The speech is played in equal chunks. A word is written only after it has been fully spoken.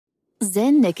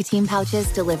Zyn nicotine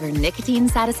pouches deliver nicotine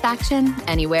satisfaction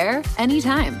anywhere,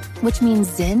 anytime, which means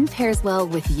Zyn pairs well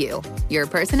with you, your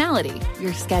personality,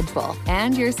 your schedule,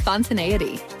 and your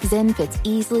spontaneity. Zyn fits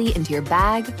easily into your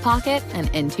bag, pocket, and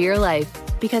into your life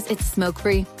because it's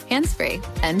smoke-free, hands-free,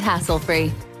 and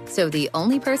hassle-free. So the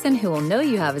only person who will know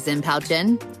you have a Zyn pouch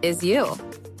in is you.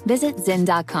 Visit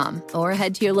Zyn.com or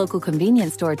head to your local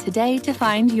convenience store today to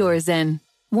find your Zyn.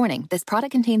 Warning, this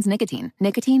product contains nicotine.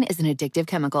 Nicotine is an addictive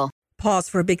chemical. Pause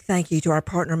for a big thank you to our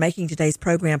partner making today's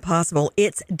program possible.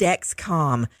 It's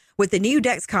Dexcom. With the new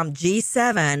Dexcom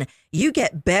G7, you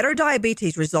get better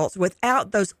diabetes results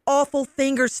without those awful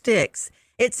finger sticks.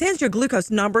 It sends your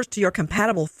glucose numbers to your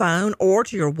compatible phone or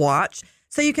to your watch,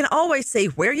 so you can always see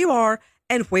where you are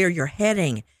and where you're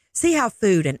heading. See how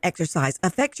food and exercise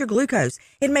affect your glucose.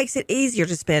 It makes it easier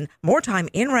to spend more time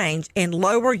in range and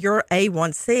lower your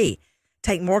A1C.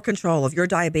 Take more control of your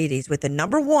diabetes with the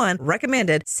 #1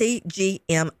 recommended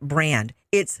CGM brand.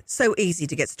 It's so easy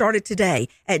to get started today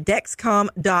at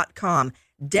Dexcom.com.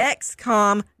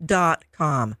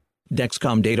 Dexcom.com.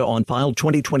 Dexcom data on file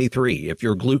 2023. If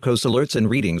your glucose alerts and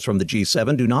readings from the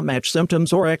G7 do not match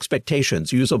symptoms or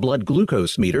expectations, use a blood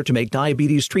glucose meter to make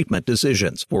diabetes treatment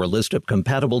decisions. For a list of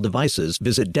compatible devices,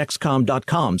 visit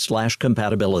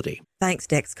Dexcom.com/compatibility. Thanks,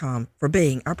 Dexcom, for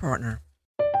being our partner.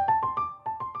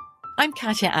 I'm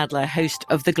Katya Adler, host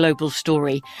of The Global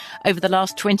Story. Over the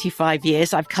last 25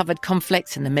 years, I've covered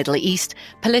conflicts in the Middle East,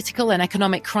 political and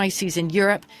economic crises in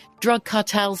Europe, drug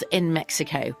cartels in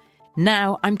Mexico.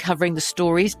 Now I'm covering the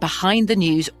stories behind the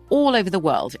news all over the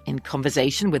world in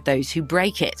conversation with those who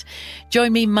break it.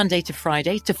 Join me Monday to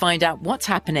Friday to find out what's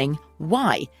happening,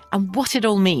 why, and what it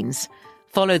all means.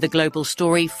 Follow The Global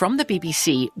Story from the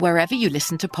BBC wherever you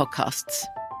listen to podcasts.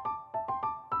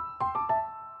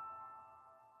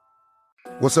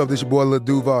 What's up, this your boy Lil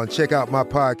Duval, and check out my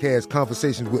podcast,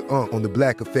 Conversations with Unc, on the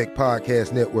Black Effect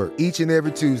Podcast Network. Each and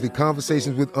every Tuesday,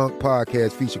 Conversations with Unc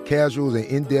podcast feature casual and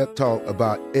in-depth talk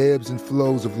about ebbs and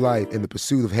flows of life and the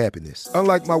pursuit of happiness.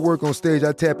 Unlike my work on stage,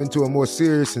 I tap into a more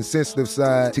serious and sensitive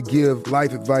side to give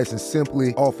life advice and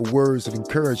simply offer words of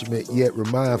encouragement, yet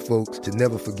remind folks to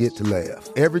never forget to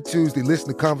laugh. Every Tuesday, listen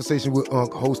to Conversation with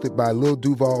Unc, hosted by Lil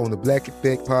Duval on the Black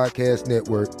Effect Podcast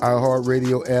Network,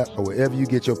 iHeartRadio app, or wherever you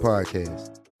get your podcasts.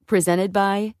 Presented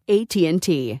by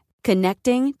AT&T.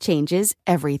 Connecting changes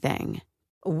everything.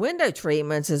 Window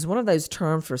treatments is one of those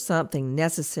terms for something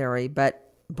necessary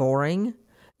but boring.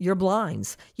 Your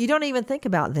blinds. You don't even think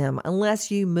about them unless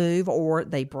you move or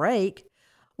they break.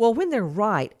 Well, when they're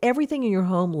right, everything in your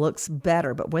home looks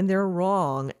better. But when they're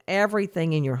wrong,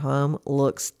 everything in your home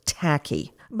looks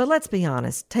tacky. But let's be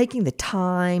honest, taking the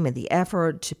time and the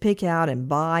effort to pick out and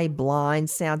buy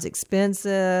blinds sounds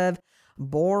expensive,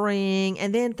 boring,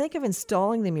 and then think of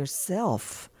installing them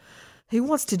yourself. Who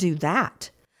wants to do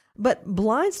that? But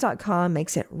Blinds.com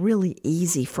makes it really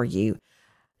easy for you.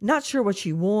 Not sure what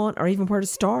you want or even where to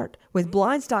start? With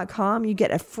Blinds.com, you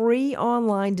get a free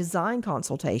online design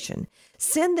consultation.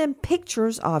 Send them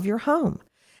pictures of your home.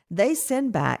 They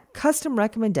send back custom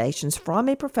recommendations from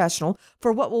a professional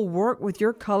for what will work with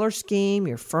your color scheme,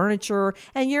 your furniture,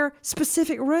 and your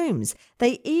specific rooms.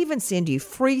 They even send you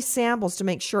free samples to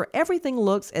make sure everything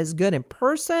looks as good in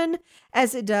person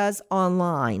as it does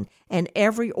online. And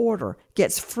every order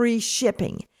gets free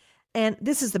shipping. And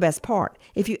this is the best part.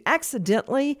 If you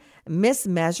accidentally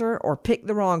mismeasure or pick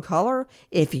the wrong color,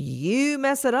 if you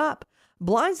mess it up,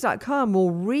 Blinds.com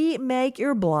will remake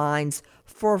your blinds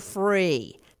for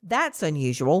free. That's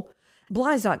unusual.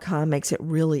 Blinds.com makes it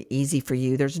really easy for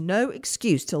you. There's no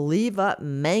excuse to leave up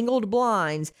mangled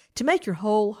blinds to make your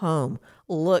whole home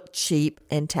look cheap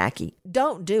and tacky.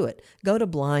 Don't do it. Go to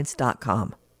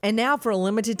Blinds.com. And now for a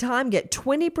limited time, get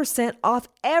 20% off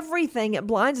everything at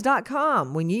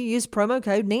Blinds.com when you use promo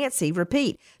code Nancy.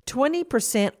 Repeat,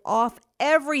 20% off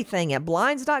everything at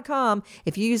Blinds.com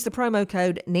if you use the promo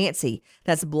code Nancy.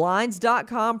 That's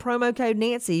Blinds.com, promo code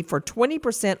Nancy for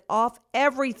 20% off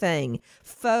everything.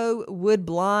 Faux wood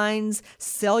blinds,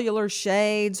 cellular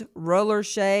shades, roller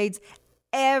shades,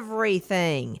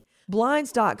 everything.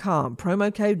 Blinds.com,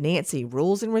 promo code Nancy.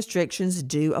 Rules and restrictions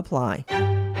do apply.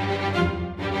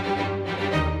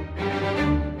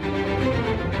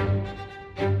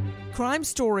 Crime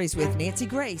Stories with Nancy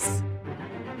Grace.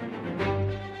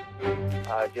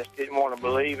 I just didn't want to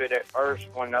believe it at first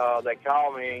when they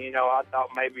called me. I thought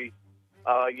maybe,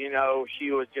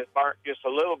 she was just burnt just a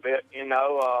little bit,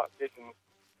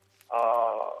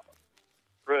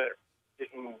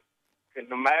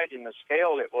 couldn't imagine the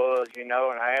scale it was, and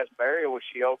I asked Barry, was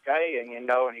she okay? And,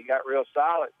 and he got real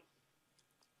silent.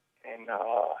 And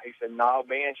he said, no,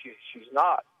 Ben, she's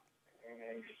not.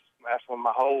 And, that's when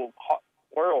my whole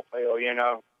world fell, you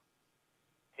know.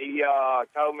 He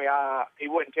told me he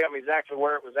wouldn't tell me exactly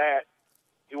where it was at.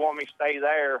 He wanted me to stay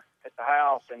there at the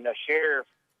house, and the sheriff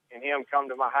and him come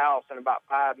to my house in about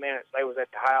 5 minutes. They was at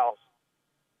the house,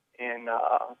 and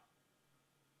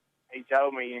he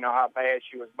told me, you know, how bad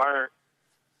she was burnt,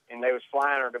 and they was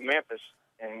flying her to Memphis.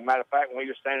 And matter of fact, when we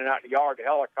were standing out in the yard, the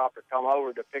helicopter come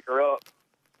over to pick her up,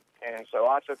 and so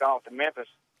I took off to Memphis.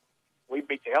 We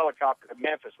beat the helicopter to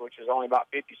Memphis, which is only about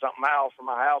 50-something miles from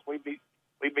my house. We beat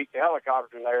the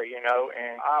helicopter there, you know,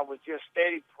 and I was just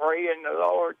steady praying the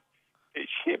Lord it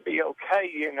should be okay,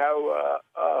 you know,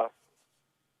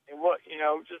 and what, you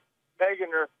know, just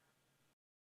begging her.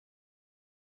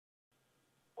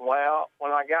 Well,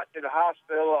 when I got to the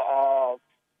hospital,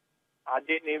 I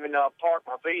didn't even park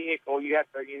my vehicle. You have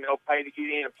to, you know, pay to get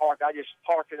in and park. I just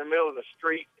parked in the middle of the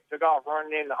street, took off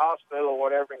running in the hospital or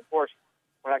whatever. And of course,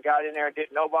 when I got in there,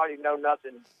 didn't nobody know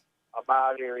nothing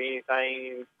about it or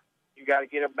anything. You got to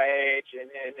get a badge, and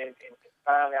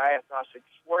finally I asked them, I said,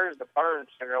 where's the burn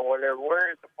center or whatever? Where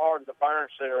is the part of the burn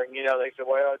center? And, you know, they said,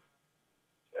 well,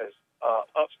 it's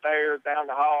upstairs, down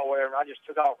the hall, whatever. And I just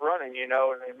took off running, you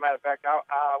know. And as a matter of fact,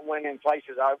 I went in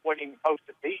places I wasn't even supposed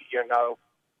to be, you know,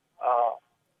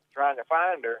 trying to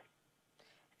find her.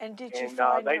 And did you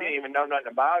find they her? didn't even know nothing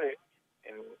about it.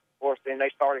 And, of course, then they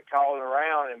started calling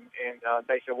around, and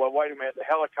they said, well, wait a minute, the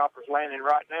helicopter's landing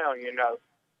right now, you know.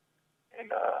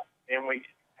 And then we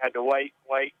had to wait,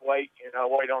 you know,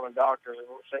 wait on the doctors. It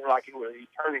seemed like it was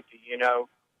eternity, you know.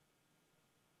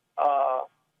 That's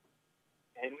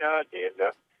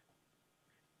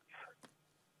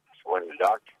when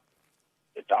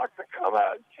the doctor come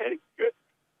out and said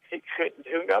he couldn't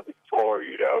do nothing for her,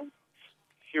 you know.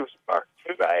 She was burnt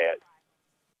too bad.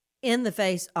 In the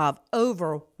face of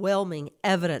overwhelming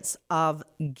evidence of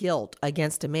guilt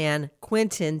against a man,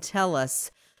 Quentin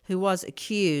Tellis, who was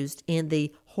accused in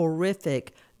the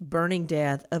horrific burning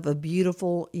death of a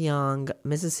beautiful young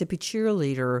Mississippi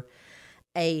cheerleader,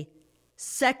 a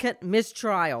second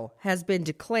mistrial has been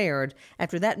declared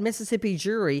after that Mississippi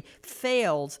jury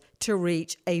failed to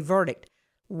reach a verdict.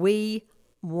 We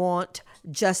want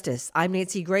justice. I'm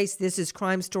Nancy Grace. This is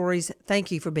Crime Stories.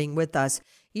 Thank you for being with us.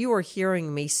 You are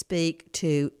hearing me speak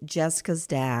to Jessica's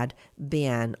dad,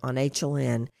 Ben, on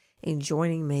HLN, and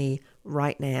joining me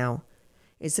right now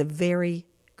is a very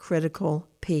critical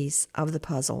piece of the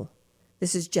puzzle.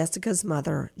 This is Jessica's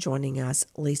mother joining us,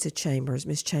 Lisa Chambers.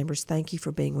 Miss Chambers, thank you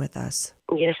for being with us.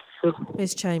 Yes.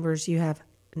 Miss Chambers, you have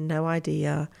no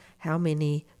idea how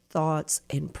many thoughts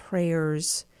and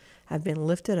prayers have been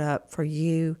lifted up for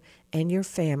you and your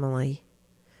family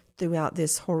throughout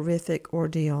this horrific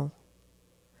ordeal.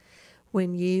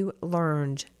 When you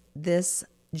learned this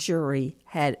jury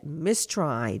had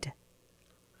mistried,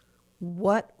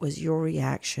 what was your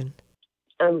reaction?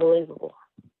 Unbelievable.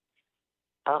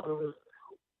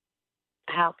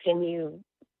 How can you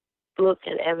look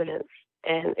at evidence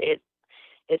and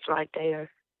it's right there?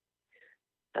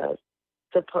 It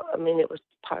was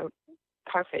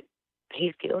perfect.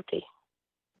 He's guilty.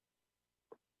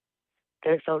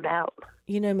 There's no doubt.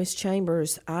 You know, Miss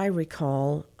Chambers, I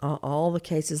recall all the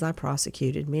cases I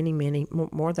prosecuted, many,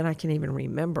 more than I can even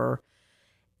remember.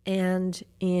 And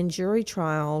in jury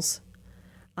trials,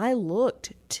 I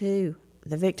looked to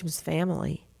the victim's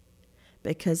family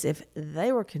because if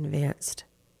they were convinced,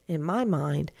 in my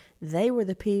mind, they were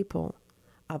the people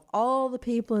of all the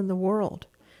people in the world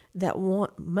that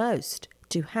want most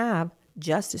to have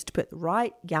justice, to put the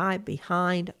right guy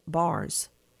behind bars.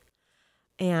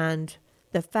 And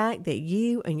the fact that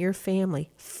you and your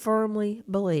family firmly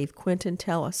believe Quentin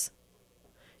Tellis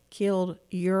killed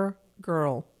your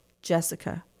girl,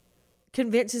 Jessica,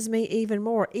 convinces me even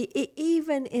more,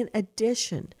 even in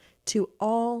addition to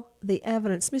all the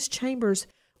evidence. Miss Chambers,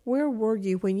 where were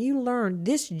you when you learned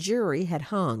this jury had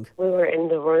hung? We were in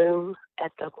the room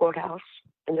at the courthouse,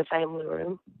 in the family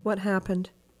room. What happened?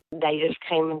 They just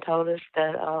came and told us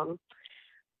that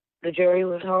the jury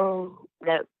was hung,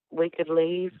 that we could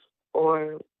leave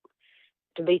or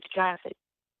to beat the traffic.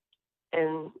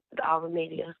 And all the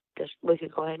media, just we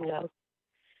could go ahead and go.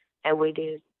 And we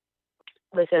did.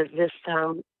 Because this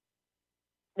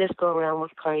go around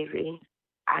was crazy.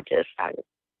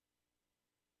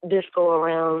 This go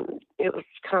around, it was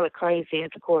kind of crazy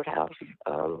at the courthouse.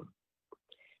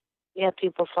 You had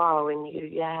people following you.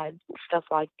 You had stuff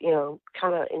like,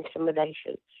 kind of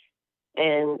intimidation.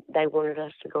 And they wanted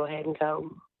us to go ahead and go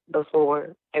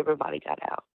before everybody got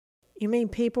out. You mean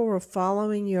people were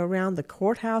following you around the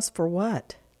courthouse for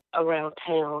what? Around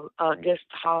town, just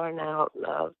hollering out,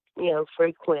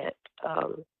 free Quint,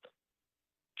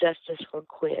 justice for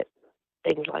Quint,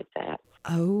 things like that.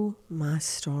 Oh, my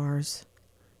stars.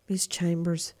 Miss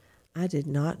Chambers, I did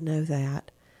not know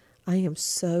that. I am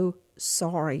so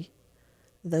sorry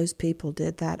those people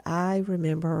did that. I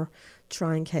remember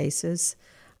trying cases,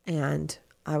 and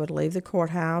I would leave the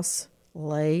courthouse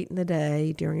late in the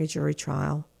day during a jury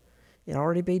trial. It'd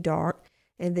already be dark,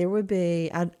 and there would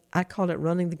be, I called it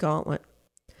running the gauntlet,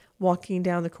 walking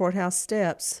down the courthouse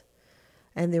steps,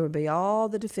 and there would be all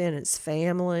the defendants'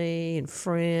 family and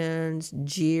friends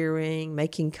jeering,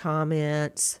 making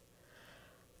comments.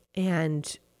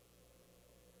 And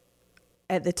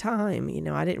at the time,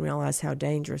 I didn't realize how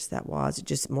dangerous that was. It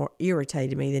just more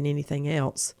irritated me than anything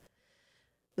else.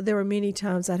 But there were many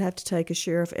times I'd have to take a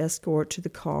sheriff escort to the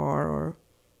car or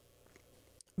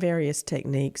various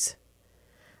techniques.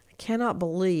 I cannot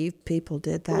believe people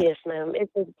did that. Yes, ma'am.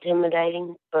 It's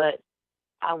intimidating, but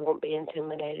I won't be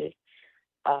intimidated.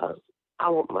 I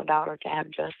want my daughter to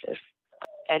have justice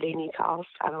at any cost.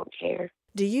 I don't care.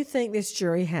 Do you think this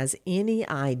jury has any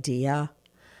idea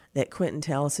that Quentin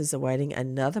Tellis is awaiting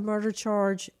another murder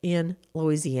charge in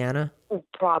Louisiana?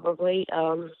 Probably.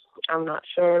 I'm not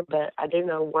sure, but I do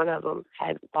know one of them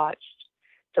had watched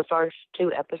the first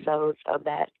 2 episodes of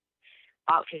that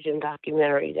Oxygen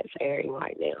documentary that's airing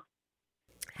right now.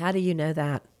 How do you know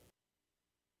that?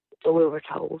 So we were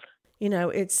told.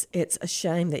 It's a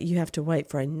shame that you have to wait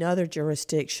for another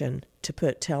jurisdiction to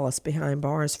put Tellis behind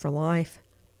bars for life.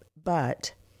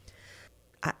 But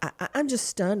I'm just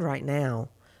stunned right now.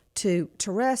 To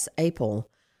Therese Apel,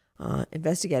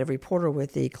 investigative reporter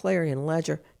with the Clarion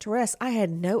Ledger. Therese, I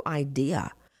had no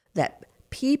idea that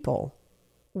people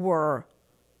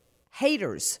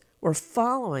haters were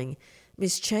following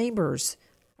Miss Chambers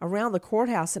around the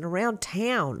courthouse and around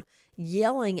town,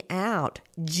 yelling out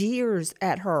jeers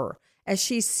at her as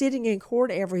she's sitting in court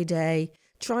every day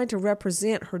trying to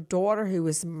represent her daughter who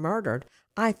was murdered,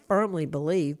 I firmly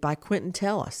believe, by Quentin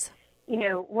Tellis.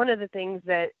 One of the things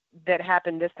that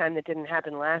happened this time that didn't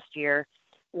happen last year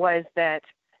was that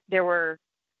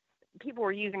people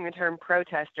were using the term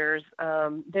protesters.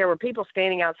 There were people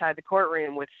standing outside the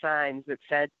courtroom with signs that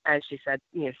said, as she said,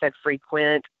 said free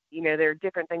Quint. There are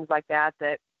different things like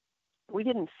that we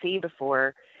didn't see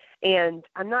before. And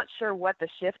I'm not sure what the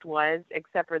shift was,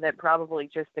 except for that probably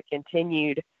just the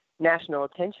continued national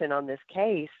attention on this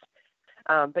case.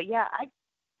 But yeah,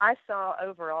 I saw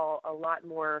overall a lot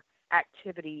more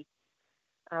activity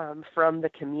from the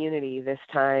community this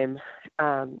time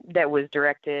that was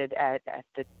directed at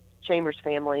the Chambers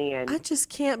family. And I just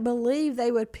can't believe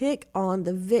they would pick on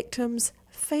the victim's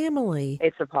family.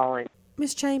 It's appalling.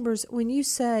 Ms. Chambers, when you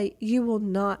say you will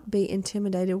not be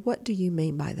intimidated, what do you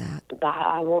mean by that?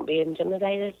 I won't be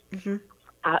intimidated. Mm-hmm.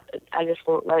 I just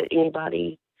won't let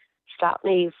anybody stop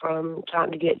me from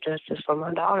trying to get justice for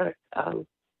my daughter. I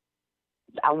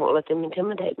won't let them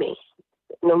intimidate me.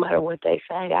 No matter what they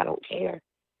say, I don't care.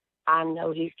 I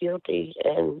know he's guilty,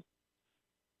 and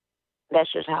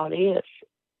that's just how it is.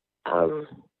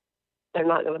 They're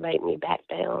not going to make me back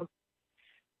down.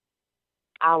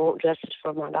 I want justice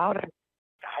for my daughter.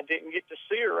 I didn't get to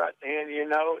see her right then,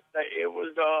 It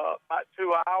was about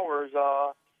 2 hours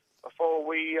before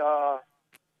we got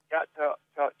to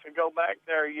go back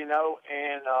there, and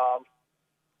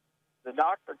the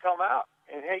doctor come out,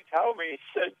 and he told me, he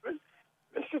said,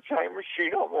 Mr. Chambers, she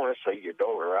don't want to see your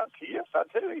daughter. I said, yes, I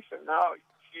do. He said, no,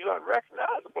 she's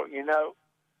unrecognizable, she's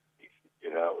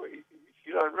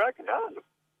unrecognizable.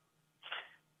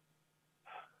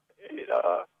 And,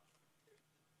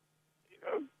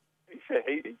 he said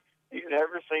he's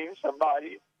never seen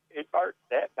somebody it hurt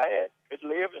that bad, could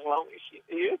live as long as she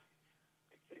did.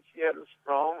 He said she had a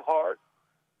strong heart.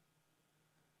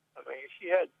 I mean, she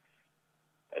had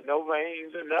no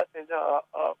veins or nothing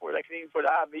where they can even put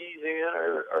IVs in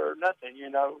or nothing,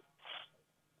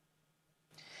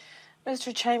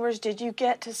 Mr. Chambers, did you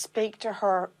get to speak to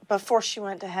her before she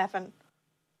went to heaven?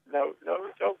 No,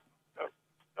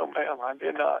 ma'am, I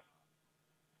did not.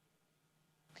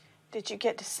 Did you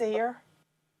get to see her?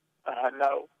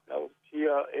 No. She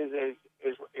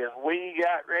as we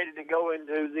got ready to go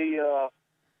into the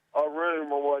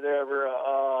room or whatever,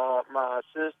 my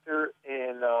sister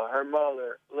and her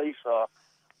mother, Lisa,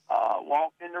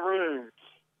 walked in the room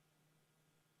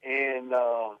and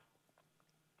to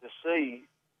see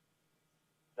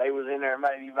they was in there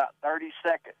maybe about 30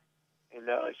 seconds, and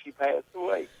she passed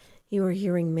away. You are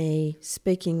hearing me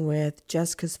speaking with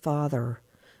Jessica's father,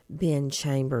 Ben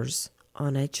Chambers,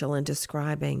 on HLN,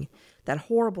 describing that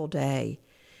horrible day.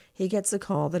 He gets a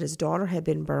call that his daughter had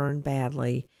been burned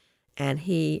badly, and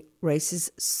he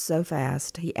races so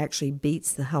fast he actually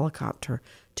beats the helicopter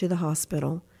to the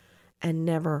hospital and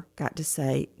never got to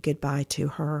say goodbye to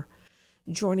her.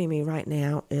 Joining me right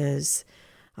now is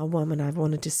a woman I've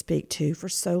wanted to speak to for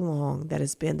so long that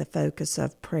has been the focus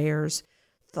of prayers,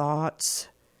 thoughts,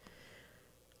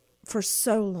 for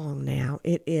so long now.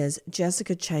 It is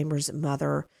Jessica Chambers'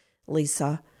 mother,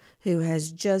 Lisa, who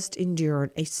has just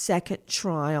endured a second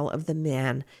trial of the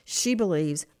man she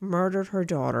believes murdered her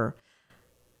daughter,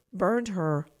 burned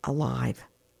her alive.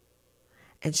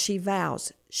 And she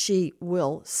vows she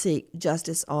will seek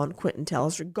justice on Quentin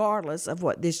Tellis, regardless of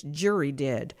what this jury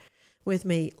did. With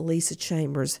me, Lisa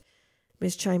Chambers.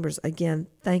 Ms. Chambers, again,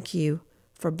 thank you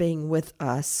for being with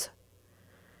us.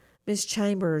 Ms.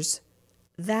 Chambers,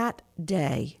 that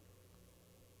day,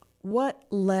 what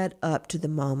led up to the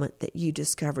moment that you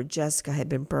discovered Jessica had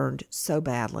been burned so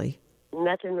badly?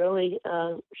 Nothing really.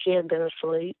 She had been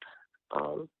asleep.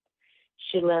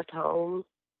 She left home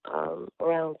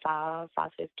around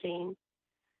 5:15.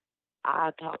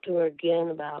 I talked to her again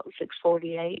about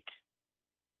 6:48,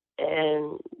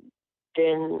 and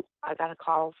then I got a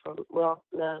call from, my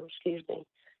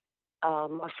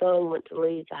son went to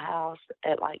leave the house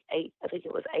at like 8, I think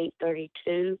it was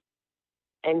 8:32,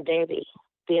 and Debbie,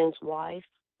 Ben's wife,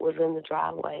 was in the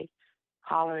driveway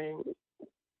hollering,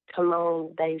 "Come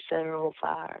on, they set her on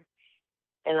fire."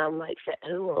 And I'm like, "Set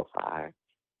who on fire?"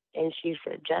 And she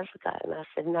said, "Jessica." And I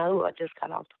said, "No, I just got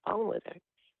off the phone with her."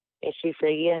 And she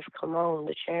said, "Yes, come on,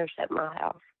 the sheriff's at my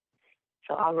house."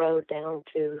 So I rode down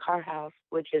to her house,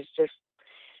 which is just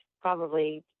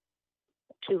probably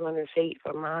 200 feet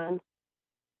from mine.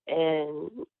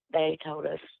 And they told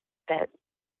us that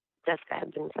Jessica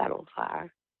had been set on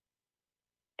fire.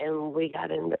 And we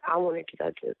got in, I wanted to go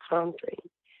to the country.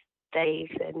 They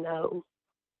said no.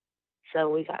 So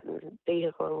we got in the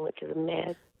vehicle and went to the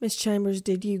med. Miss Chambers,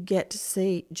 did you get to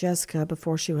see Jessica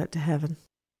before she went to heaven?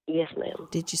 Yes, ma'am.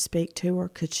 Did you speak to her?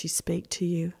 Could she speak to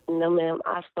you? No, ma'am.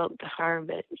 I spoke to her,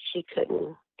 but she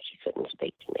couldn't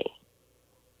speak to me.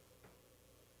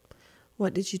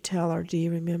 What did you tell her? Do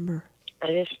you remember? I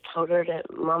just told her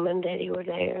that Mom and Daddy were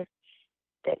there,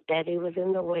 that Daddy was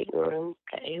in the waiting room,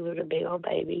 that he was a big old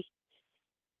baby,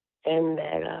 and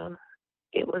that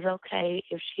it was okay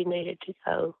if she needed to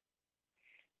go,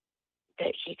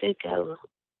 that she could go,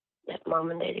 that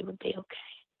Mom and Daddy would be okay.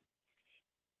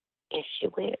 And she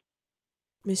went.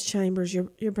 Miss Chambers,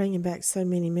 you're bringing back so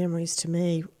many memories to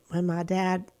me. When my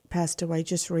dad passed away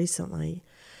just recently,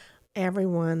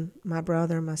 everyone, my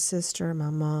brother, my sister, my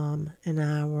mom, and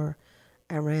I were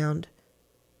around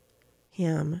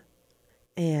him,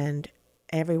 and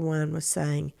everyone was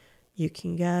saying, you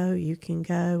can go,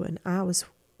 and I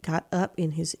got up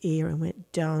in his ear and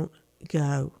went, "Don't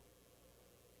go.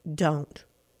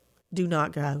 Do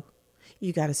not go.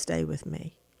 You got to stay with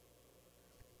me."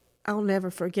 I'll never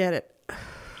forget it.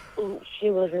 She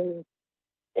was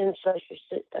in such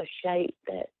a shape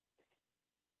that,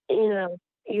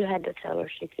 you had to tell her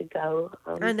she could go.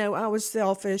 I know, I was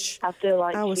selfish. I feel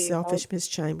like I was selfish, Miss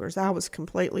Chambers. I was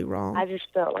completely wrong. I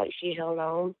just felt like she held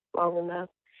on long enough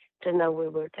to know we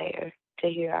were there, to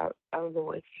hear our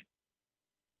voice.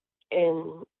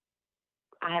 And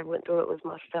I had went through it with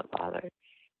my stepfather,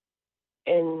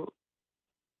 and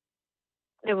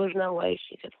there was no way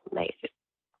she could make it.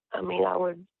 I mean, I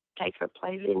would take her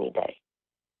place any day.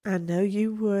 I know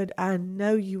you would.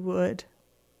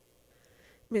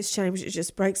 Miss Chambers, it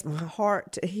just breaks my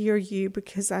heart to hear you,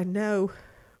 because I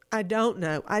don't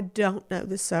know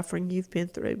the suffering you've been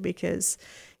through, because,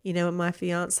 when my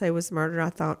fiance was murdered, I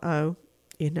thought, I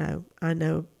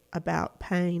know about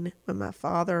pain. When my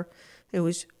father, who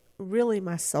was really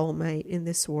my soulmate in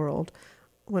this world,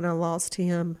 when I lost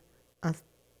him, I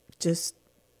just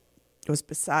was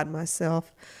beside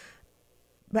myself.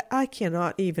 But I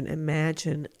cannot even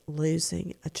imagine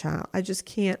losing a child. I just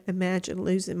can't imagine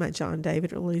losing my John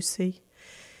David or Lucy.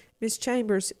 Miss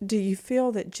Chambers, do you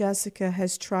feel that Jessica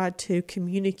has tried to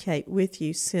communicate with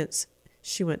you since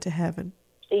she went to heaven?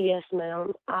 Yes,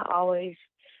 ma'am. I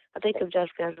think of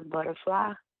Jessica as a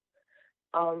butterfly.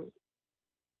 And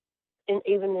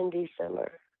even in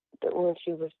December, when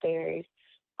she was buried,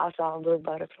 I saw a blue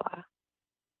butterfly.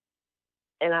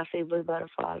 And I see blue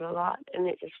butterflies a lot, and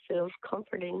it just feels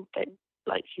comforting that,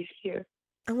 like, she's here.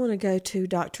 I want to go to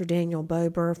Dr. Daniel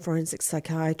Bober, forensic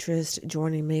psychiatrist,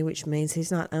 joining me, which means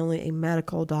he's not only a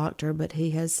medical doctor, but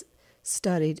he has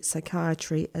studied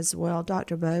psychiatry as well.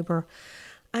 Dr. Bober,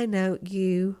 I know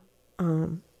you,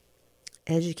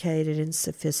 educated and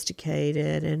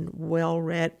sophisticated and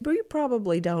well-read, but you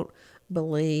probably don't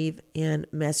believe in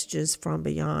messages from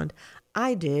beyond.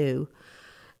 I do.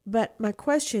 But my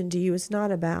question to you is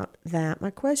not about that.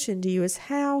 My question to you is,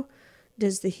 how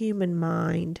does the human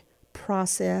mind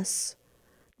process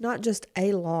not just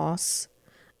a loss,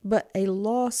 but a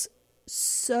loss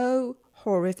so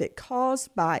horrific,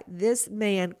 caused by this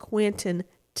man, Quentin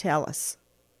Tellis.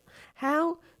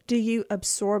 How do you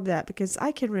absorb that? Because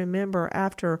I can remember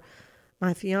after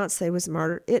my fiance was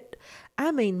murdered,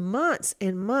 months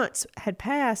and months had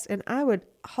passed, and I would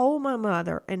hold my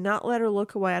mother and not let her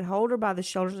look away. I'd hold her by the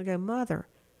shoulders and go, "Mother,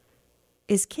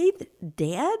 is Keith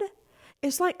dead?"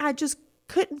 It's like I just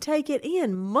couldn't take it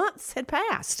in. Months had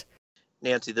passed.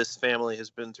 Nancy, this family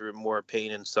has been through more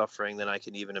pain and suffering than I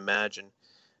can even imagine.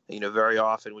 Very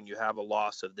often when you have a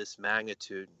loss of this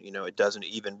magnitude, it doesn't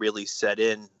even really set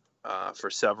in for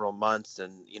several months.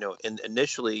 And,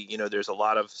 initially, there's a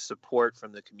lot of support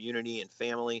from the community and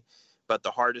family. But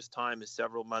the hardest time is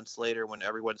several months later when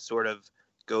everyone sort of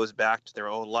goes back to their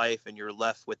own life and you're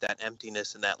left with that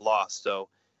emptiness and that loss. So,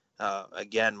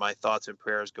 again, my thoughts and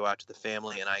prayers go out to the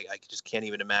family, and I just can't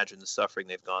even imagine the suffering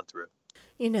they've gone through.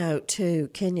 To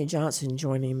Kenya Johnson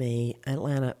joining me,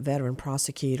 Atlanta veteran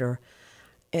prosecutor,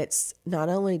 it's not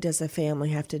only does a family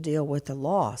have to deal with the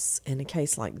loss in a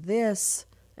case like this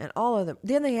and all of them,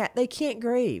 then they can't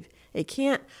grieve. It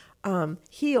can't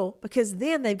heal, because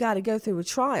then they've got to go through a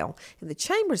trial. And the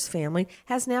Chambers family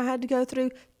has now had to go through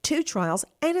 2 trials,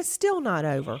 and it's still not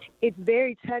over. It's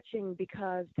very touching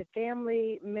because the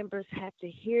family members have to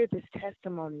hear this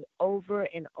testimony over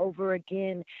and over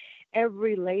again.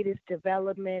 Every latest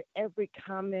development, every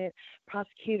comment,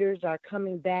 prosecutors are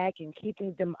coming back and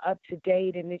keeping them up to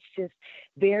date, and it's just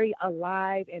very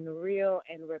alive and real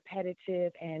and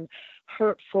repetitive and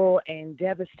hurtful and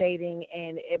devastating,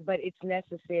 but it's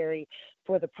necessary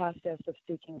for the process of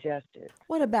seeking justice.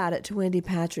 What about it to Wendy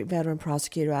Patrick, veteran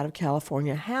prosecutor out of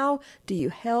California? How do you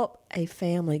help a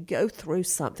family go through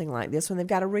something like this when they've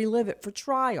got to relive it for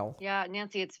trial? Yeah,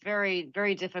 Nancy, it's very,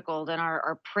 very difficult, and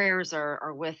our prayers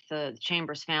are with the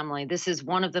Chambers family. This is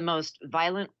one of the most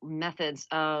violent methods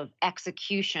of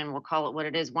execution, we'll call it what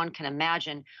it is, one can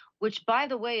imagine, which, by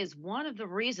the way, is one of the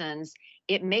reasons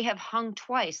it may have hung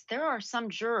twice. There are some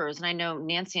jurors, and I know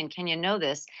Nancy and Kenya know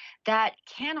this, that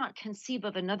cannot conceive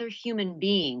of another human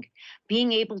being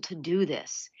able to do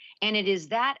this. And it is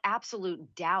that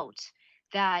absolute doubt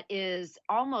that is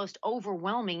almost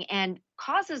overwhelming and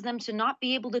causes them to not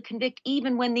be able to convict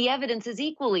even when the evidence is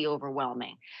equally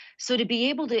overwhelming. So to be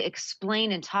able to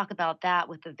explain and talk about that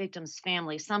with the victim's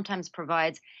family sometimes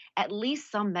provides at least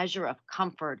some measure of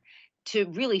comfort to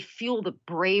really fuel the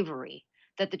bravery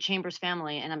that the Chambers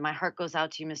family, and my heart goes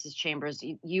out to you, Mrs. Chambers,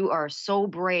 you are so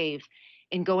brave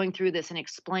in going through this and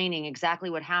explaining exactly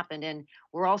what happened. And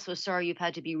we're also sorry you've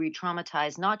had to be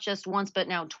re-traumatized, not just once, but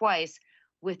now twice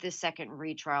with this second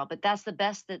retrial. But that's the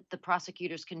best that the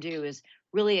prosecutors can do, is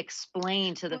really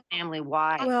explain to the family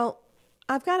why. Well,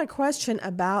 I've got a question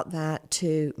about that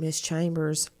to Ms.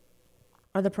 Chambers.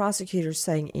 Are the prosecutors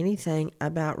saying anything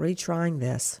about retrying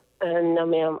this? No,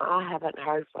 ma'am, I haven't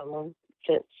heard from them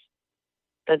since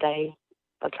the day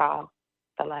of trial,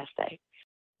 the last day.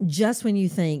 Just when you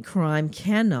think crime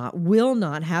will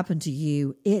not happen to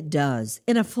you, it does,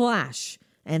 in a flash,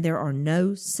 and there are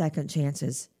no second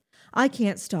chances. I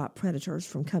can't stop predators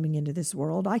from coming into this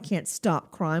world. I can't stop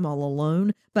crime all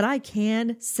alone, but I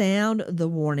can sound the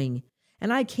warning,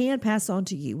 and I can pass on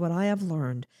to you what I have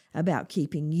learned about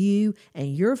keeping you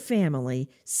and your family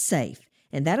safe.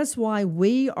 And that is why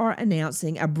we are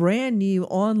announcing a brand new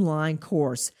online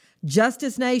course,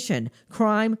 Justice Nation,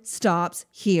 Crime Stops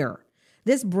Here.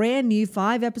 This brand new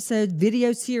 5-episode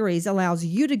video series allows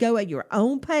you to go at your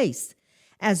own pace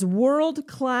as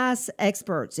world-class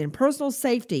experts in personal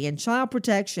safety and child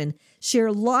protection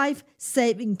share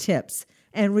life-saving tips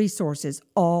and resources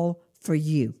all for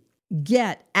you.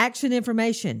 Get action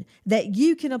information that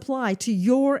you can apply to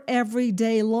your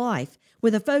everyday life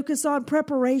with a focus on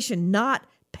preparation, not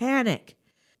panic.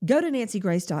 Go to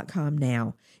nancygrace.com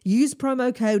now. Use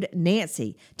promo code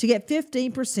Nancy to get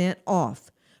 15%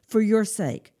 off for your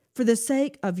sake, for the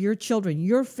sake of your children,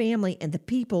 your family, and the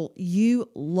people you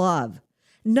love.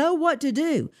 Know what to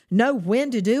do, know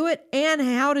when to do it, and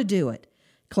how to do it.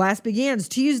 Class begins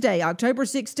Tuesday, October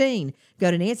 16.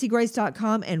 Go to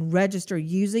nancygrace.com and register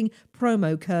using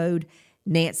promo code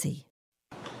Nancy.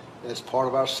 As part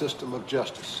of our system of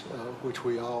justice, which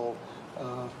we all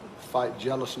fight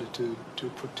jealously to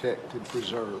protect and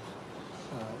preserve.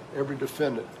 Every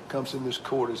defendant comes in this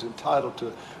court is entitled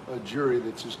to a jury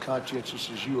that's as conscientious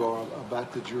as you are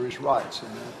about the jury's rights.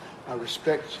 And I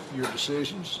respect your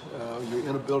decisions. Your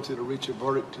inability to reach a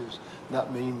verdict does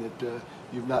not mean that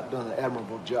you've not done an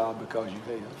admirable job, because you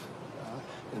have.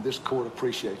 And this court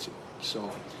appreciates it.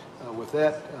 So With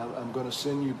that, I'm going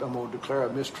to declare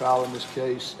a mistrial in this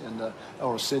case, and I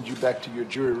want to send you back to your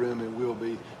jury room, and we'll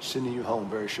be sending you home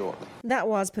very shortly. That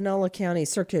was Panola County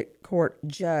Circuit Court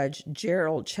Judge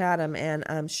Gerald Chatham, and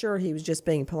I'm sure he was just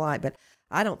being polite, but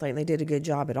I don't think they did a good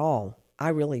job at all. I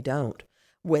really don't.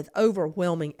 With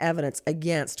overwhelming evidence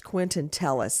against Quentin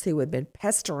Tellis, who had been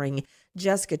pestering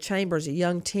Jessica Chambers, a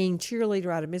young teen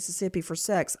cheerleader out of Mississippi, for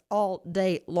sex all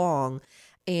day long.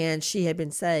 And she had been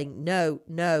saying no,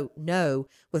 no, no,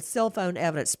 with cell phone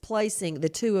evidence placing the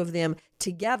two of them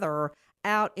together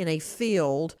out in a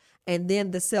field, and then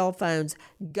the cell phones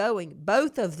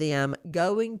both of them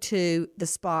going to the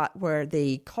spot where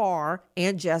the car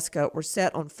and Jessica were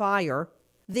set on fire.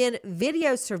 Then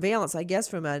video surveillance, I guess,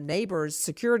 from a neighbor's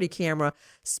security camera,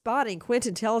 spotting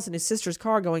Quentin Tellis and his sister's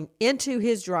car going into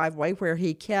his driveway where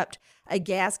he kept a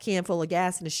gas can full of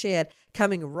gas in a shed,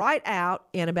 coming right out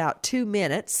in about 2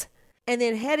 minutes, and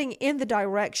then heading in the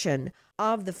direction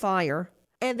of the fire.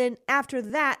 And then after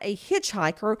that, a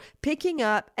hitchhiker picking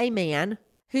up a man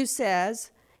who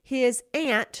says his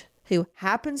aunt, who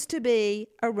happens to be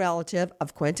a relative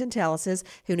of Quentin Tellis's,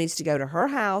 who needs to go to her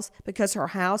house because her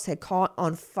house had caught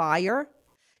on fire,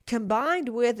 combined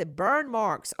with burn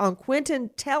marks on Quentin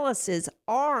Tellis's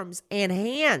arms and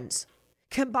hands,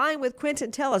 combined with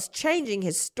Quentin Tellis changing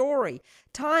his story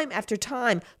time after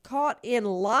time, caught in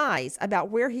lies about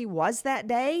where he was that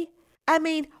day. I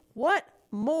mean, what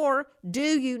more do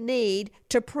you need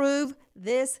to prove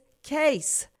this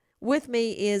case? With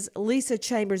me is Lisa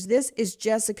Chambers. This is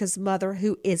Jessica's mother,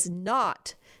 who is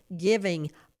not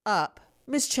giving up.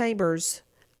 Miss Chambers,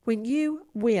 when you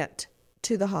went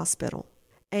to the hospital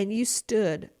and you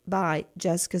stood by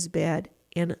Jessica's bed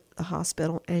in the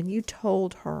hospital and you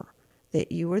told her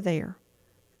that you were there,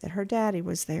 that her daddy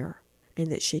was there,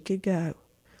 and that she could go,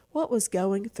 what was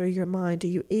going through your mind? Do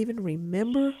you even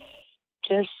remember?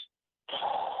 Just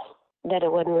that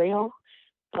it wasn't real,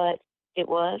 but it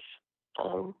was.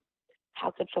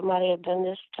 How could somebody have done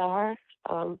this to her?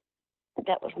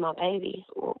 That was my baby.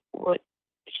 What,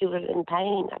 she was in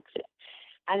pain.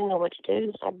 I didn't know what to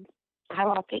do. How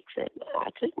do I fix it? I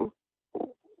couldn't.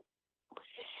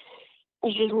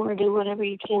 You just want to do whatever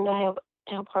you can to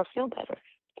help her feel better.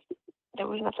 There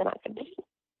was nothing I could do.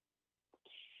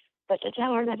 But to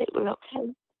tell her that it was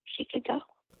okay, she could go.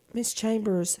 Miss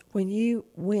Chambers, when you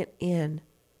went in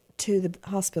to the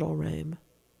hospital room,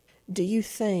 do you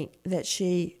think that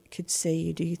she could see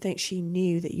you? Do you think she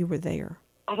knew that you were there?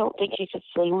 I don't think she could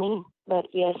see me, but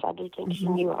yes, I do think she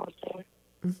knew I was there.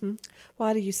 Mm-hmm.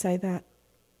 Why do you say that?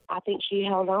 I think she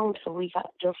held on till we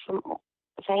got just from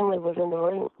the family was in the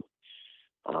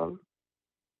room,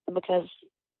 because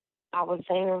I was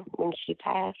there when she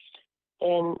passed,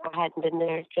 and I hadn't been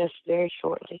there just very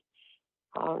shortly,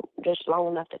 just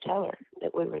long enough to tell her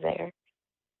that we were there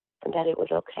and that it was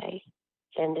okay,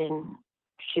 and then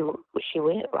she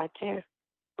went right there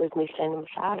with me standing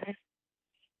beside her.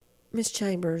 Miss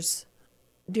Chambers,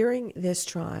 during this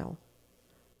trial,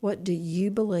 what do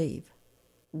you believe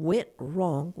went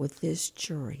wrong with this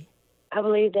jury? I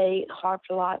believe they harped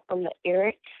a lot on the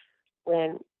Eric,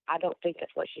 when I don't think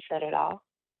that's what she said at all.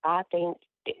 I think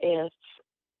if,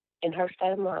 in her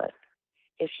state of mind,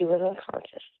 if she was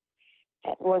unconscious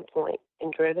at one point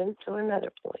and driven to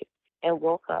another point and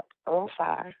woke up on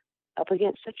fire up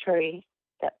against a tree,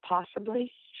 that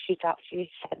possibly she thought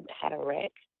she had a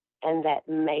wreck, and that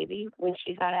maybe when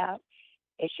she got out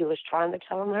and she was trying to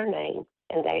tell them her name,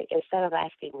 and they, instead of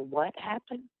asking what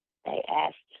happened, they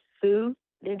asked, who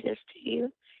did this to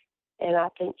you? And I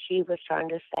think she was trying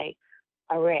to say,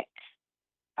 a wreck,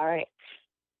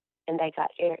 and they got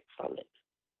Eric from it.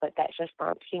 But that's just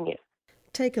my opinion.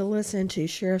 Take a listen to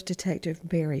Sheriff Detective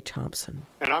Barry Thompson.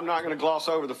 And I'm not going to gloss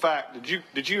over the fact,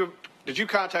 did you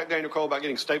contact Daniel Cole about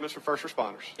getting statements from first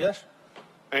responders? Yes.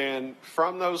 And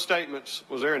from those statements,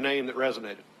 was there a name that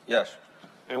resonated? Yes.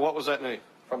 And what was that name?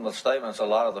 From the statements, a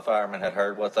lot of the firemen had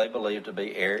heard what they believed to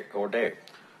be Eric or Derek.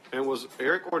 And was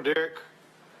Eric or Derek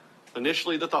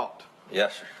initially the thought?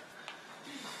 Yes, sir.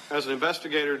 As an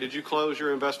investigator, did you close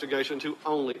your investigation to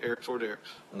only Eric's or Derek's?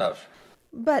 No, sir.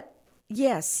 But,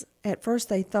 yes, at first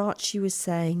they thought she was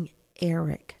saying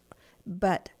Eric.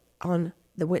 But on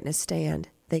the witness stand,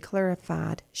 they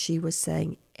clarified she was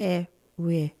saying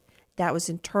oui. That was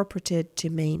interpreted to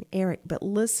mean Eric. But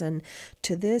listen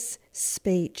to this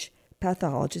speech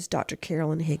pathologist, Dr.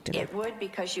 Carolyn Higdon. It would,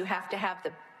 because you have to have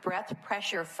the breath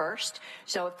pressure first.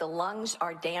 So if the lungs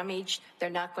are damaged, they're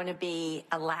not going to be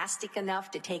elastic enough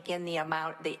to take in the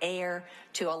air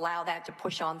to allow that to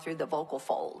push on through the vocal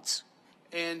folds.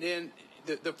 And then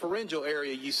The pharyngeal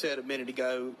area you said a minute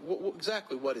ago,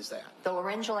 exactly what is that? The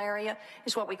laryngeal area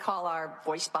is what we call our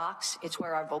voice box. It's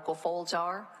where our vocal folds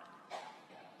are,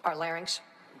 our larynx.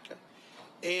 Okay.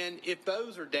 And if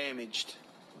those are damaged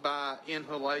by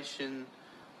inhalation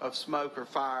of smoke or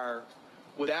fire,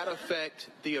 would that affect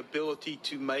the ability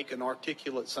to make an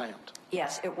articulate sound?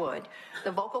 Yes, it would.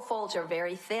 The vocal folds are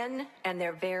very thin and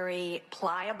they're very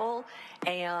pliable.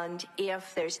 And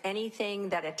if there's anything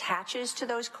that attaches to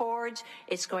those cords,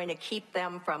 it's going to keep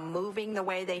them from moving the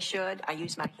way they should. I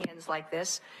use my hands like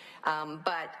this.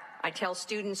 But I tell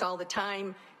students all the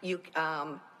time,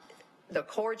 the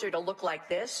cords are to look like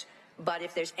this. But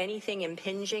if there's anything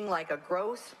impinging, like a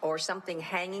growth or something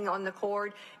hanging on the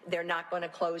cord, they're not going to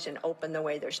close and open the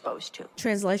way they're supposed to.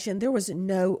 Translation, there was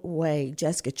no way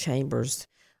Jessica Chambers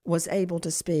was able to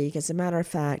speak. As a matter of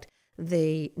fact,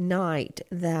 the night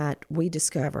that we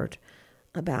discovered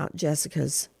about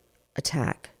Jessica's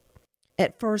attack,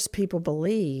 at first people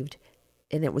believed,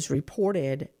 and it was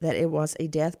reported, that it was a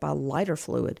death by lighter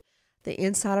fluid. The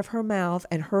inside of her mouth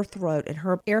and her throat and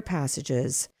her air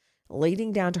passages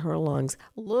leading down to her lungs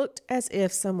looked as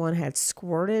if someone had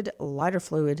squirted lighter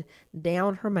fluid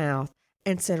down her mouth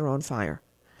and set her on fire.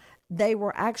 They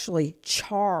were actually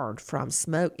charred from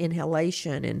smoke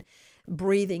inhalation and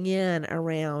breathing in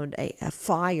around a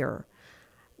fire.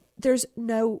 There's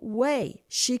no way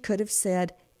she could have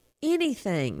said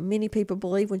anything. Many people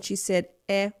believe when she said,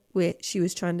 she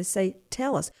was trying to say,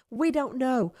 tell us. We don't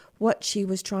know what she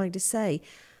was trying to say.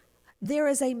 There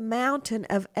is a mountain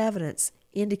of evidence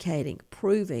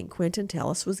proving Quentin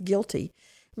Tellis was guilty.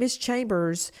 Ms.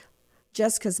 Chambers,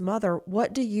 Jessica's mother,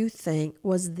 what do you think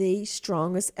was the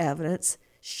strongest evidence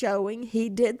showing he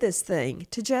did this thing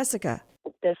to Jessica?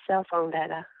 The cell phone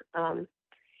data,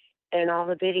 and all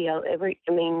the video.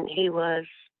 He was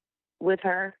with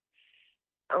her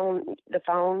on the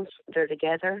phones. They're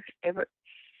together.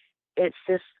 It's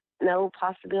just no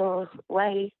possible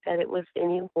way that it was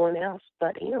anyone else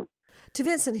but him. To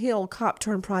Vincent Hill, cop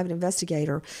turned private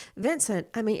investigator. Vincent,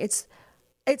 it's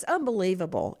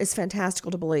unbelievable. It's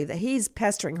fantastical to believe that he's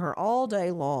pestering her all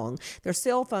day long. Their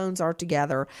cell phones are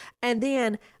together. And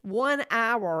then 1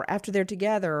 hour after they're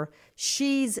together,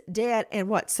 she's dead.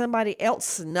 And somebody else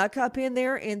snuck up in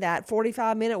there in that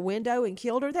 45-minute window and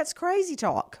killed her? That's crazy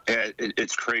talk.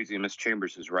 It's crazy. Ms.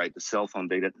 Chambers is right. The cell phone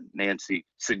data, Nancy,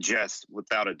 suggests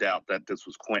without a doubt that this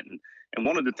was Quentin. And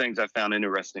one of the things I found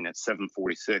interesting at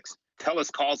 7:46,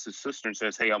 Tellis calls his sister and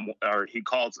says, he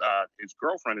calls his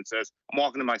girlfriend and says, I'm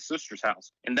walking to my sister's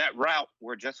house. And that route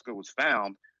where Jessica was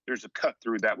found, there's a cut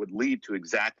through that would lead to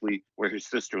exactly where his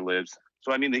sister lives.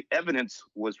 So, the evidence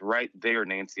was right there,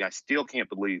 Nancy. I still can't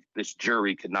believe this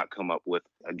jury could not come up with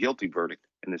a guilty verdict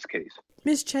in this case.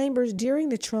 Ms. Chambers, during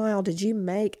the trial, did you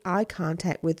make eye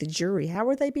contact with the jury? How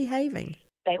were they behaving?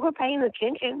 They were paying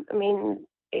attention.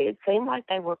 It seemed like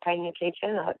they were paying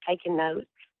attention, taking notes.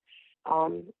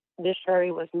 This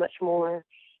jury was much more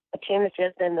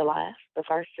attentive than the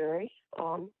first jury.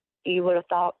 You would have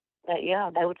thought that,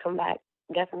 they would come back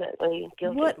definitely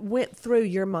guilty. What went through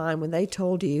your mind when they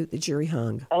told you the jury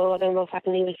hung? Oh, I don't know if I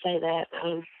can even say that.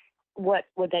 What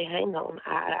would they hang on?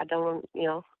 I don't,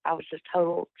 I was just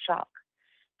total shock.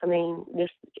 If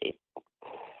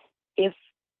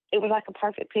it was like a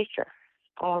perfect picture.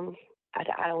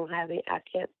 I don't have it. I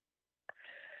can't.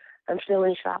 I'm still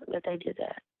in shock that they did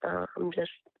that.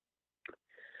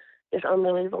 It's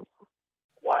unbelievable.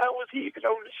 Why was he even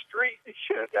on the street? He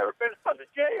should have never been out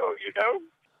of jail,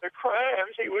 The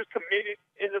crimes he was committed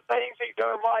and the things he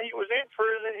done while he was in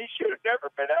prison, he should have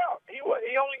never been out. He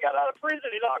only got out of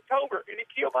prison in October, and he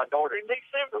killed my daughter in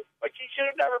December. But he should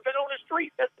have never been on the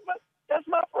street. That's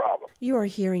my problem. You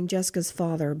are hearing Jessica's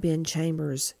father, Ben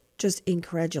Chambers, just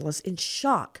incredulous, in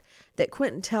shock that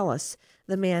Quentin Tellis,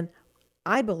 the man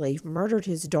I believe murdered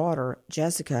his daughter,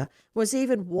 Jessica, was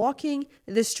even walking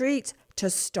the streets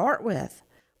to start with.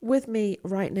 With me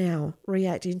right now,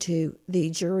 reacting to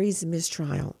the jury's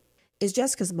mistrial, is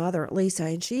Jessica's mother, Lisa,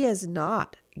 and she is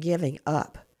not giving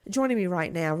up. Joining me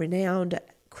right now, renowned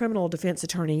criminal defense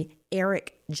attorney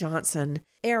Eric Johnson.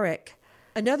 Eric,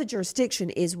 another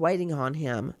jurisdiction is waiting on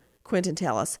him, Quentin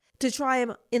Tellis, to try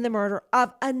him in the murder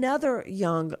of another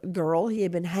young girl he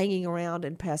had been hanging around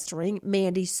and pestering,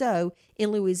 Mandy So,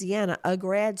 in Louisiana, a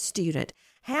grad student.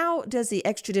 How does the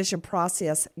extradition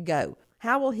process go?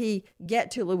 How will he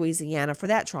get to Louisiana for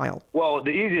that trial? Well,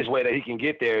 the easiest way that he can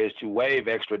get there is to waive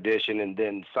extradition and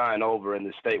then sign over, and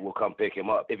the state will come pick him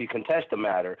up. If he contests the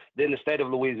matter, then the state of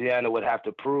Louisiana would have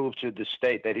to prove to the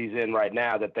state that he's in right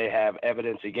now that they have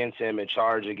evidence against him and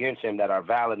charge against him that are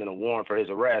valid in a warrant for his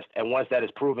arrest. And once that is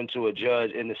proven to a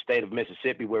judge in the state of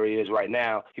Mississippi, where he is right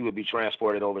now, he would be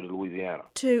transported over to Louisiana.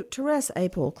 To Terese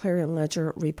Apel, Clarion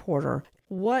Ledger reporter,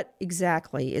 what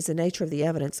exactly is the nature of the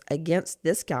evidence against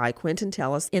this guy, Quentin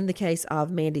Tellis, in the case of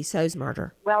Mandy So's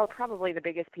murder? Well, probably the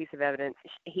biggest piece of evidence,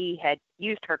 he had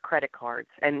used her credit cards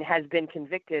and has been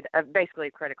convicted of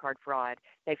basically credit card fraud.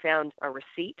 They found a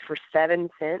receipt for 7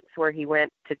 cents where he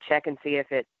went to check and see if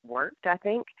it worked, I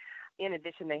think. In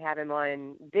addition, they have him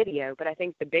on video, but I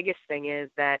think the biggest thing is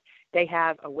that they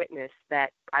have a witness that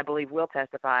I believe will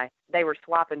testify. They were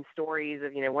swapping stories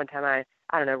of, one time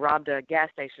I don't know, robbed a gas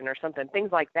station or something,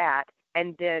 things like that.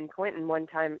 And then Quentin one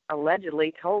time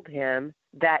allegedly told him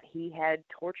that he had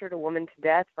tortured a woman to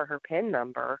death for her PIN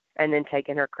number and then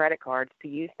taken her credit cards to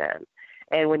use them.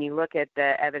 And when you look at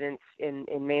the evidence in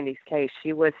Mandy's case,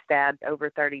 she was stabbed over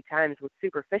 30 times with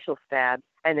superficial stabs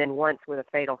and then once with a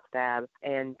fatal stab.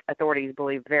 And authorities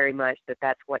believe very much that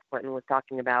that's what Quentin was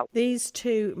talking about. These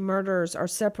two murders are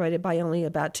separated by only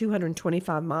about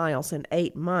 225 miles in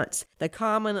 8 months. The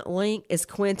common link is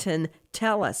Quentin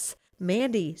Tellis.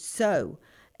 Mandy So,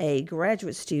 a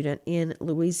graduate student in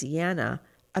Louisiana,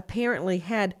 apparently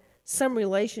had some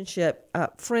relationship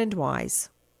friend-wise,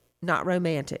 not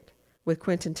romantic, with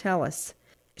Quentin Tellis.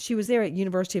 She was there at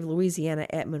University of Louisiana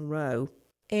at Monroe,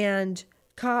 and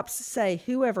cops say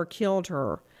whoever killed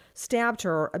her stabbed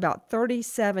her about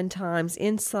 37 times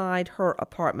inside her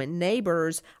apartment.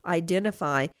 Neighbors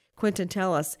identify Quentin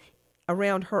Tellis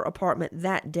around her apartment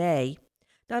that day.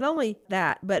 Not only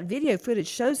that, but video footage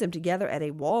shows them together at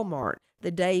a Walmart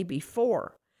the day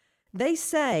before. They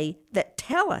say that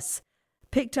Tellis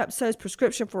picked up So's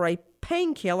prescription for a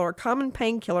painkiller, a common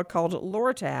painkiller called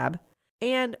Loratab.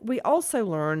 And we also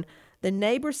learn the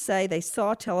neighbors say they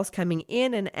saw Tellis coming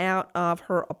in and out of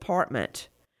her apartment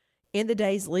in the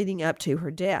days leading up to her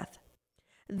death.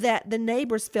 That the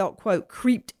neighbors felt, quote,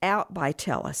 creeped out by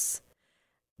Tellis.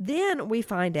 Then we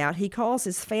find out he calls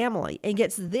his family and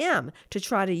gets them to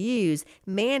try to use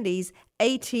Mandy's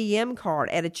ATM card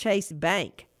at a Chase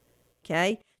bank.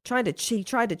 Okay? She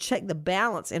tried to check the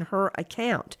balance in her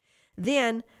account.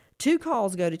 Then 2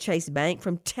 calls go to Chase Bank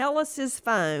from Tellis's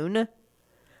phone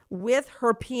with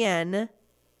her PIN,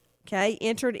 okay,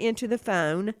 entered into the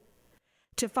phone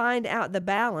to find out the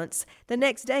balance. The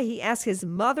next day, he asked his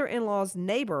mother-in-law's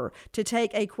neighbor to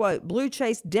take a, quote, Blue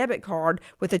Chase debit card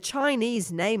with a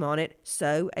Chinese name on it,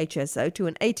 so, HSO, to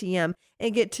an ATM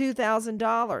and get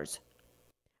 $2,000.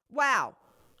 Wow.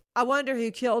 I wonder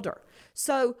who killed her.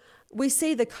 So we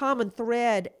see the common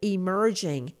thread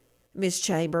emerging, Ms.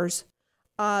 Chambers,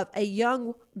 of a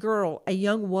young girl, a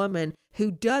young woman who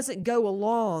doesn't go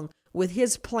along with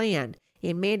his plan.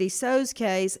 In Mandy So's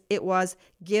case, it was,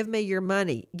 give me your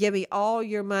money. Give me all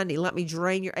your money. Let me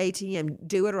drain your ATM.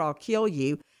 Do it or I'll kill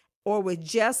you. Or with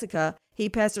Jessica, he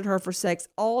pestered her for sex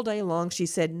all day long. She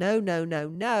said, no, no, no,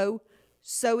 no.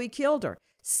 So he killed her.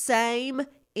 Same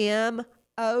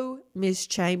M.O., Ms.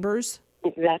 Chambers.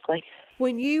 Exactly.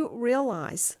 When you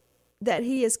realize that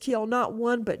he has killed not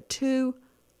one but 2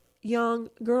 young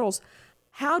girls,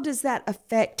 how does that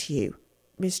affect you,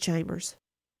 Ms. Chambers?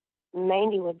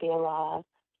 Mandy would be alive.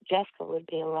 Jessica would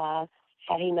be alive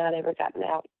had he not ever gotten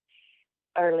out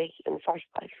early in the first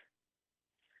place.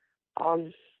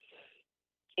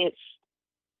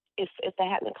 If they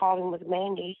hadn't caught him with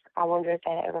Mandy, I wonder if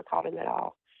they had ever caught him at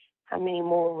all. How many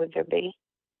more would there be?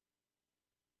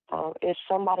 If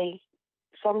some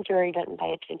jury doesn't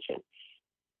pay attention,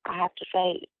 I have to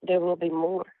say there will be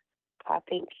more. I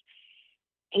think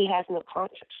he has no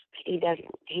conscience. He doesn't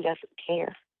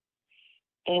care.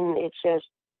 And it's just,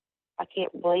 I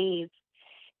can't believe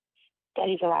that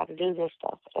he's allowed to do this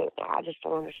stuff. I just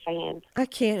don't understand. I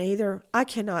can't either. I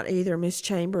cannot either, Miss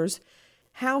Chambers.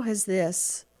 How has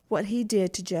this, what he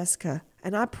did to Jessica,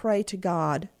 and I pray to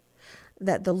God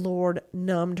that the Lord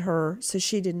numbed her so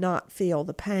she did not feel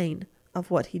the pain of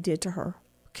what he did to her.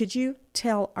 Could you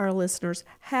tell our listeners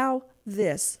how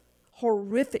this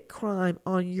horrific crime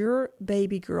on your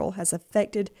baby girl has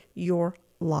affected your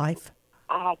life?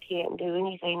 I can't do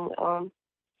anything.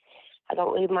 I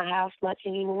don't leave my house much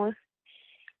anymore.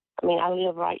 I mean, I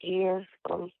live right here.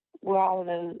 We're all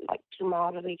within like 2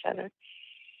 miles of each other.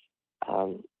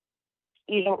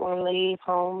 You don't want to leave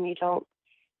home. You don't.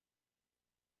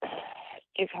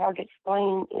 It's hard to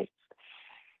explain.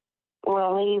 When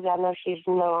I leave, I know she's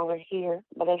no longer here.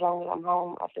 But as long as I'm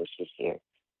home, I feel she's here.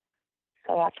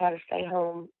 So I try to stay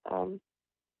home.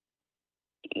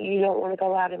 You don't want to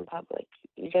go out in public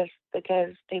just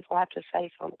because people have to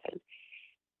say something.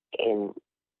 And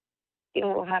you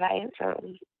don't know how to answer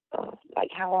them. Like,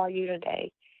 how are you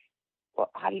today? Well,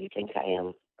 how do you think I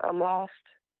am? I'm lost.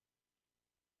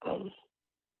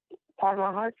 Part of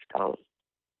my heart's gone.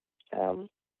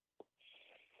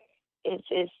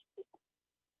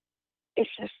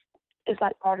 It's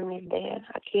like part of me is dead.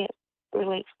 I can't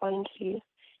really explain to you.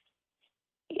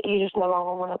 You just no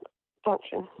longer want to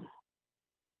function.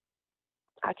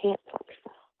 I can't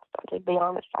function. To be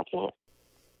honest, I can't.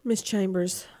 Miss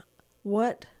Chambers,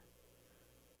 what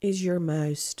is your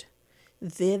most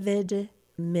vivid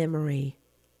memory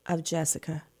of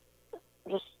Jessica?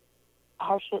 Just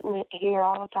her sitting here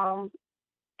all the time,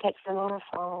 texting on her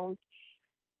phone,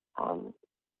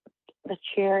 the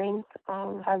cheering,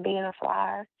 her being a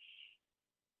flyer,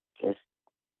 just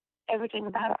everything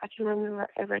about her. I can remember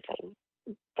everything,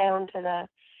 down to the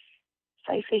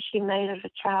faces she made as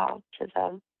a child, to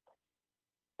the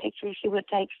pictures she would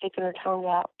take sticking her tongue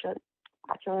out. I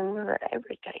can remember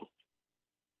everything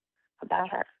about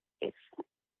her. It's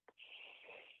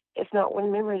not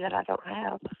one memory that I don't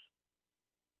have.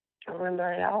 I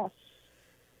remember it all.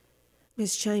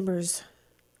 Miss Chambers,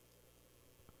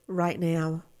 right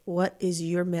now, what is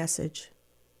your message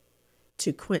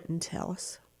to Quentin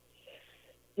Tellis?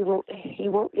 He won't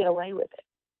get away with it.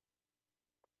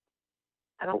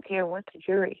 I don't care what the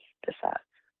jury decides.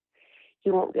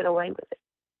 He won't get away with it.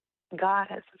 God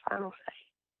has the final say.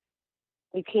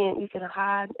 You can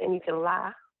hide and you can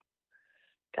lie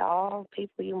to all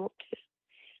people you want to,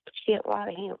 but you can't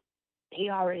lie to him. He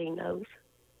already knows.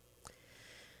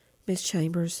 Miss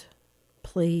Chambers,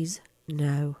 please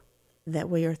know that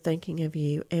we are thinking of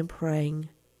you and praying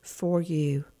for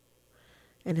you.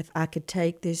 And if I could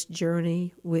take this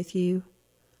journey with you,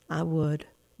 I would,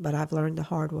 but I've learned the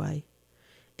hard way.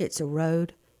 It's a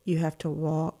road you have to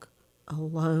walk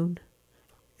alone.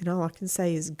 And all I can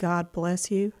say is God bless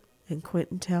you. And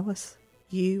Quentin Tellis,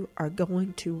 you are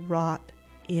going to rot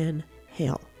in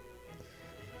hell.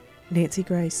 Nancy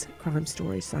Grace, Crime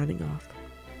Story, signing off.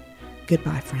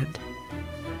 Goodbye, friend.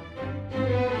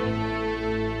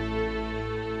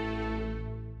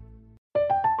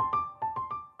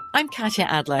 I'm Katya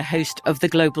Adler, host of The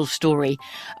Global Story.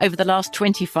 Over the last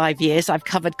 25 years, I've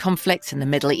covered conflicts in the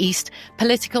Middle East,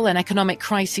 political and economic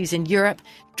crises in Europe,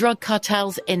 drug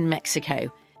cartels in Mexico.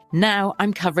 Now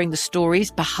I'm covering the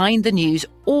stories behind the news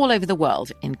all over the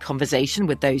world in conversation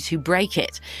with those who break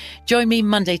it. Join me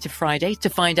Monday to Friday to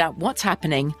find out what's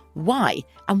happening, why,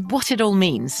 and what it all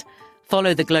means.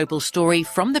 Follow The Global Story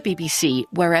from the BBC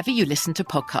wherever you listen to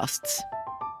podcasts.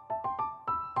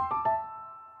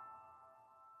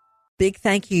 Big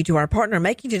thank you to our partner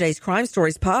making today's crime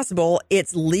stories possible.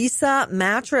 It's Leesa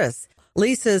Mattress.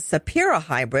 Leesa's Sapira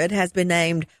Hybrid has been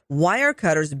named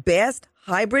Wirecutter's best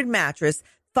hybrid mattress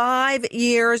 5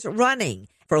 years running.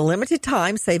 For a limited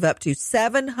time, save up to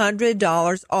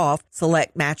 $700 off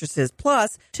select mattresses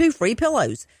plus 2 free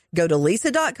pillows. Go to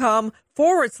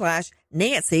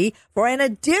Leesa.com/Nancy for an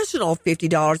additional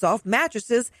 $50 off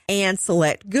mattresses and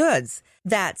select goods.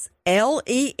 That's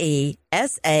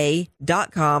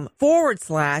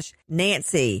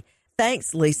LEESA.com/Nancy.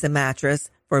 Thanks, Leesa Mattress,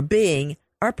 for being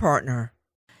our partner.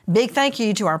 Big thank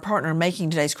you to our partner making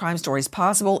today's crime stories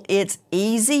possible. It's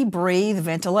Easy Breathe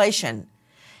Ventilation.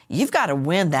 You've got to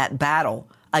win that battle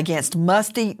against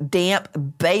musty,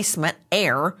 damp basement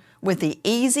air with the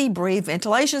Easy Breathe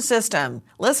ventilation system.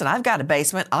 Listen, I've got a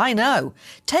basement, I know.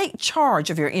 Take charge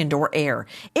of your indoor air.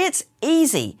 It's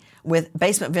easy with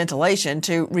basement ventilation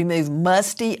to remove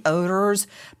musty odors,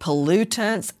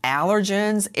 pollutants,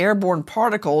 allergens, airborne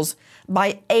particles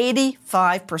by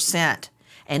 85%.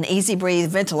 An Easy Breathe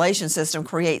ventilation system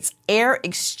creates air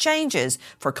exchanges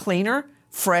for cleaner,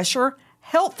 fresher,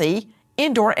 healthy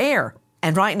indoor air.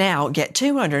 And right now, get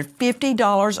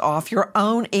 $250 off your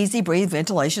own Easy Breathe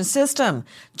ventilation system.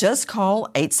 Just call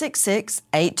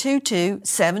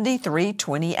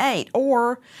 866-822-7328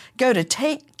 or go to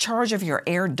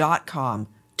takechargeofyourair.com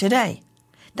today.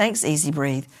 Thanks, Easy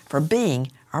Breathe, for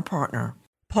being our partner.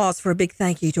 Pause for a big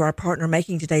thank you to our partner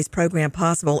making today's program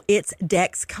possible. It's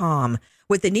Dexcom.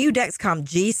 With the new Dexcom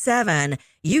G7,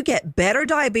 you get better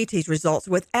diabetes results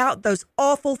without those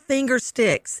awful finger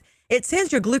sticks. It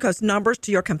sends your glucose numbers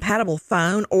to your compatible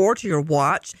phone or to your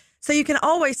watch so you can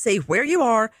always see where you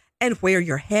are and where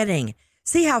you're heading.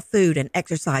 See how food and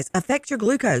exercise affect your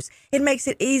glucose. It makes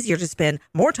it easier to spend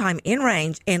more time in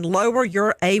range and lower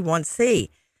your A1C.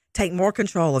 Take more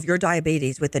control of your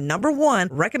diabetes with the #1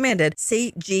 recommended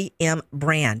CGM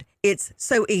brand. It's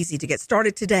so easy to get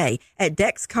started today at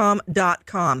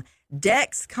Dexcom.com.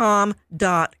 Dexcom.com.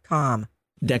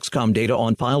 Dexcom data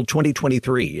on file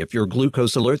 2023. If your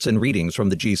glucose alerts and readings from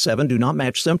the G7 do not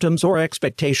match symptoms or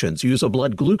expectations, use a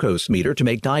blood glucose meter to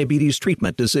make diabetes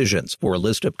treatment decisions. For a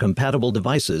list of compatible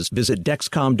devices, visit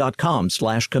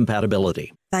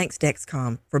Dexcom.com/compatibility. Thanks,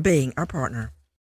 Dexcom, for being our partner.